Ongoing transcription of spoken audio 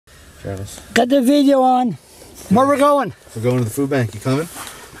Travis. Got the video on. Where we're going? We're going to the food bank. You coming?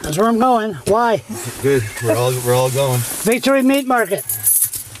 That's where I'm going. Why? Good. We're all going. Victory Meat Market.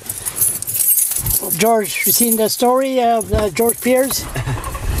 George, you seen the story of George Piers?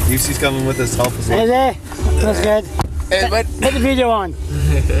 UC's coming with us to help us. Hey there. That's good. Hey, but Put the video on.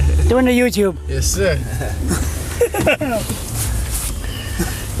 Doing the YouTube. yes, sir.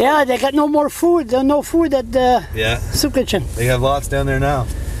 Yeah, they got no more food. There's no food at the soup kitchen. They have lots down there now.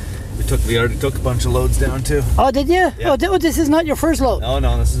 We already took a bunch of loads down too. Oh, did you? Yeah. Oh, this is not your first load.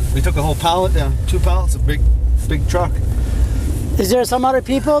 No, we took a whole pallet down. 2 pallets, a big truck. Is there some other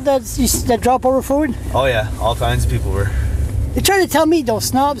people that drop over food? Oh yeah, all kinds of people were. They try to tell me those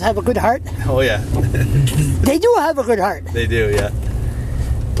snobs have a good heart. Oh yeah. They do have a good heart. They do, yeah.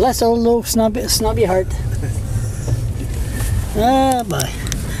 Bless old little snobby heart. Ah, boy.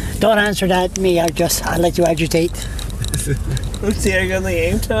 Don't answer that me. I let you agitate. See, are you going to the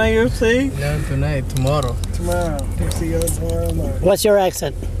game tonight, you see? No, tonight, tomorrow. Tomorrow. You see, you tomorrow morning. What's your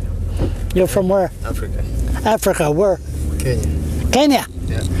accent? You're from where? Africa. Africa, where? Kenya. Kenya?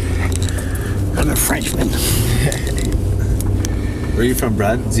 Yeah. I'm a Frenchman. Where are you from,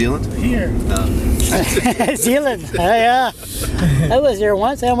 Brad? Zealand? Here. No. Zealand. Yeah. I was there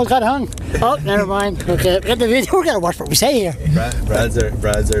once. I almost got hung. Oh, never mind. Okay, got the video. We're gonna watch what we say here. Brad's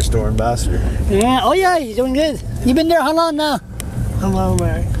our store ambassador. Yeah. Oh yeah, you're doing good. You've been there how long now? Hello,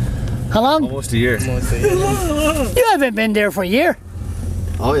 Mary. How long? Almost a year. You haven't been there for a year.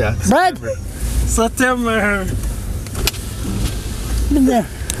 Oh yeah. Brad? September. Been there.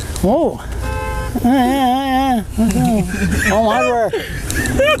 Whoa. Yeah. Oh, hardware.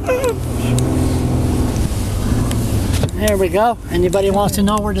 There we go. Anybody wants to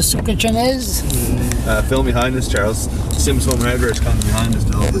know where the soup kitchen is? Film behind us, Charles. Sims Home Hardware is coming behind us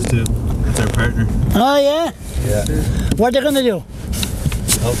to help us too. That's our partner. Oh yeah? Yeah. What are they gonna do?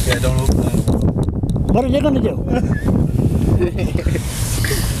 Okay, don't open that. What are they gonna do?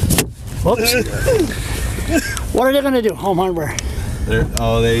 Whoops. What are they gonna do? Home hardware. They're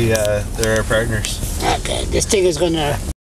our partners. Okay, this thing is gonna